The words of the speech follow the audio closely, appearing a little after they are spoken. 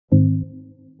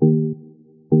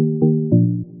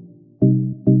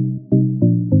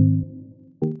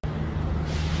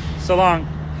So long.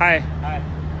 Hi. Hi.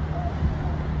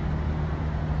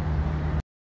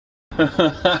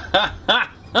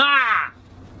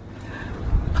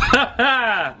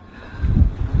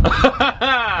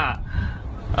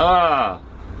 Ah,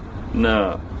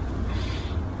 no,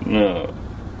 no.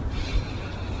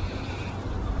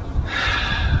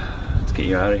 Let's get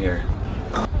you out of here.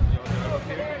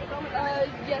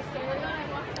 Yes, sir.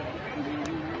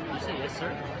 You say yes,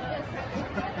 sir?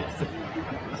 Yes, sir.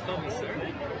 Just call me sir.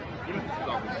 You don't have to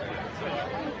call me sir.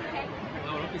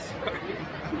 No, don't be sorry.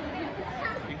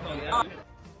 You call me that.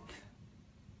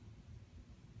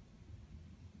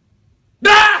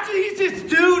 Ah! Jesus,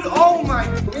 dude! Oh my!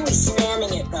 Really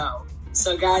spamming it though.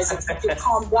 So guys, if you could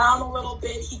calm down a little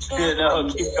bit, he can't. Yeah, no,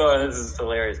 keep going. This is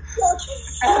hilarious.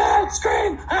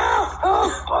 Scream!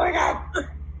 Oh my god!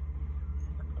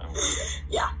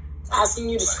 Yeah, asking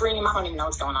you to scream. I don't even know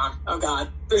what's going on. Oh god,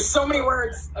 there's so many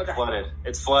words. Okay. Flooded.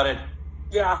 It's flooded.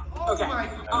 Yeah. Okay.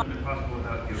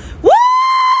 Woo!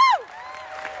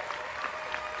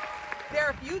 There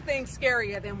are few things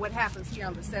scarier than what happens here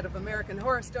on the set of American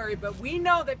Horror Story, but we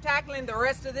know that tackling the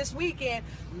rest of this weekend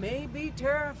may be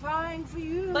terrifying for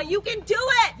you. But you can do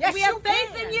it! Yes, we have you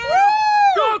faith can. in you!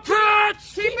 Woo! Go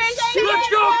Cats! Keep Let's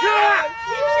go Cats!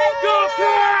 Go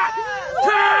Cats!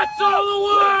 Cats all the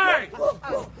way!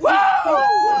 Woo!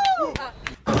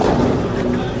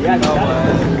 Yeah, no.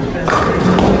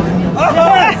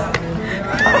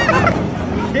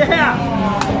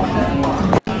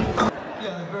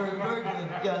 Yeah, very, very good.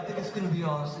 Yeah, I think it's gonna be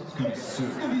awesome. It's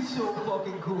gonna be so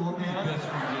fucking cool, man. Yes, we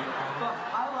did. But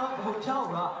I love Hotel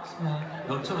rocks, man.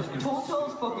 Hotel's good.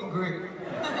 Hotel's fucking great.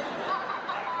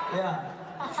 Yeah.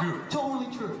 True. Totally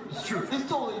true. It's true. It's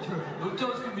totally true.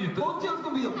 Hotel's gonna be a bit. Hotel's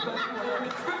gonna be the best one.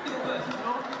 It's gonna be the best, you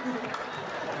know?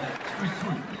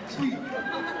 Sweet. Sweet.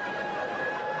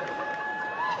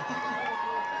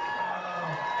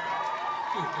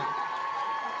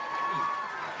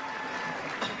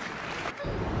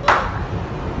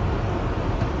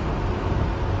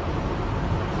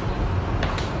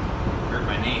 Hurt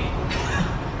my knee.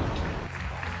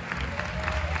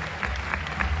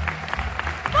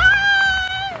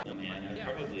 Oh man, I'd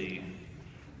probably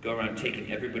go around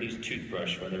taking everybody's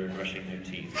toothbrush while they were brushing their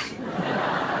teeth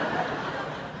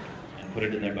and put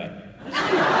it in their butt.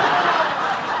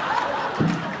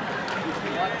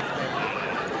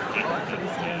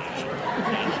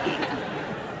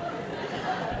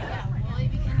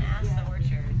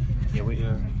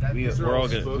 Yeah, we're all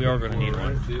good. We are going to need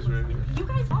one. You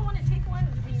guys all want to take one?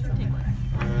 You should take one.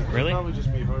 Really? Probably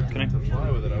just be hard Can I- to fly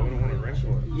with it. I wouldn't want to rent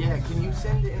one. Yeah, can you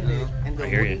send it in the I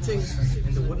hear you. wooden things?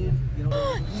 In the wooden, you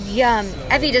know? Yeah,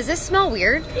 Evie, does this smell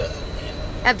weird?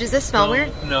 Ev, does this smell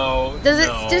weird? No. Does it?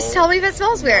 Just tell me if it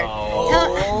smells weird.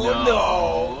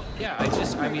 No. Yeah, I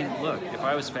mean, look, if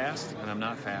I was fast, and I'm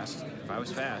not fast, if I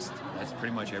was fast, that's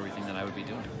pretty much everything that I would be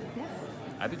doing.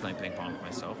 I'd be playing ping pong with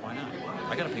myself. Why not?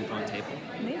 I got a ping pong table.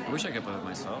 I wish I could play with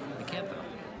myself. I can't, though.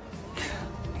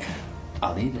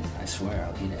 I'll eat it. I swear,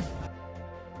 I'll eat it.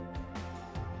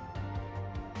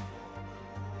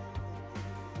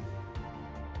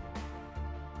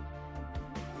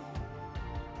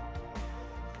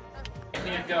 I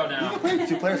can't go now. You can play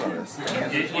 2 players on this.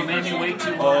 You made me wait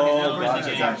too long. Oh,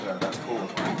 gotcha, gotcha. That's cool.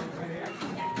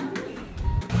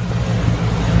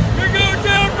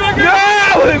 No!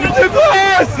 It was too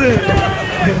close!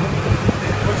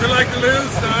 Would you like to lose,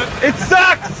 son? It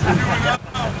sucks!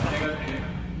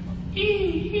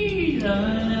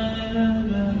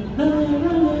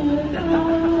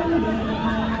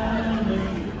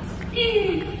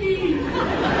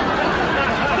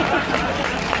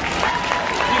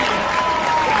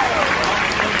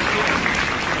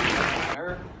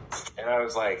 And I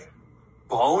was like,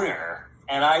 boner?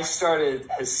 And I started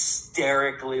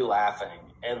hysterically laughing.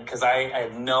 And because I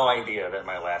had no idea that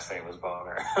my last name was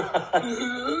Boner.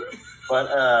 But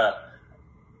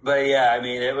yeah, I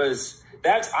mean,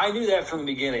 I knew that from the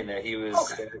beginning that he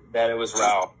was, that it was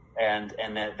Ralph and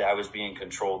that I was being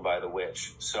controlled by the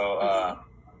witch. So,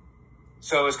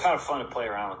 so it was kind of fun to play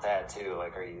around with that too.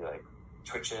 Like, are you like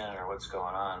twitching or what's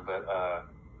going on? But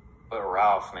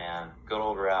Ralph, man, good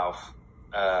old Ralph.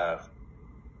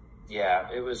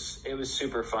 Yeah, it was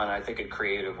super fun. I think a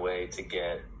creative way to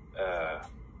get the,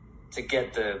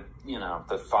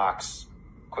 the Fox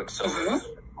Quicksilver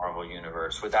Marvel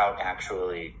universe without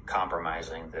actually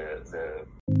compromising the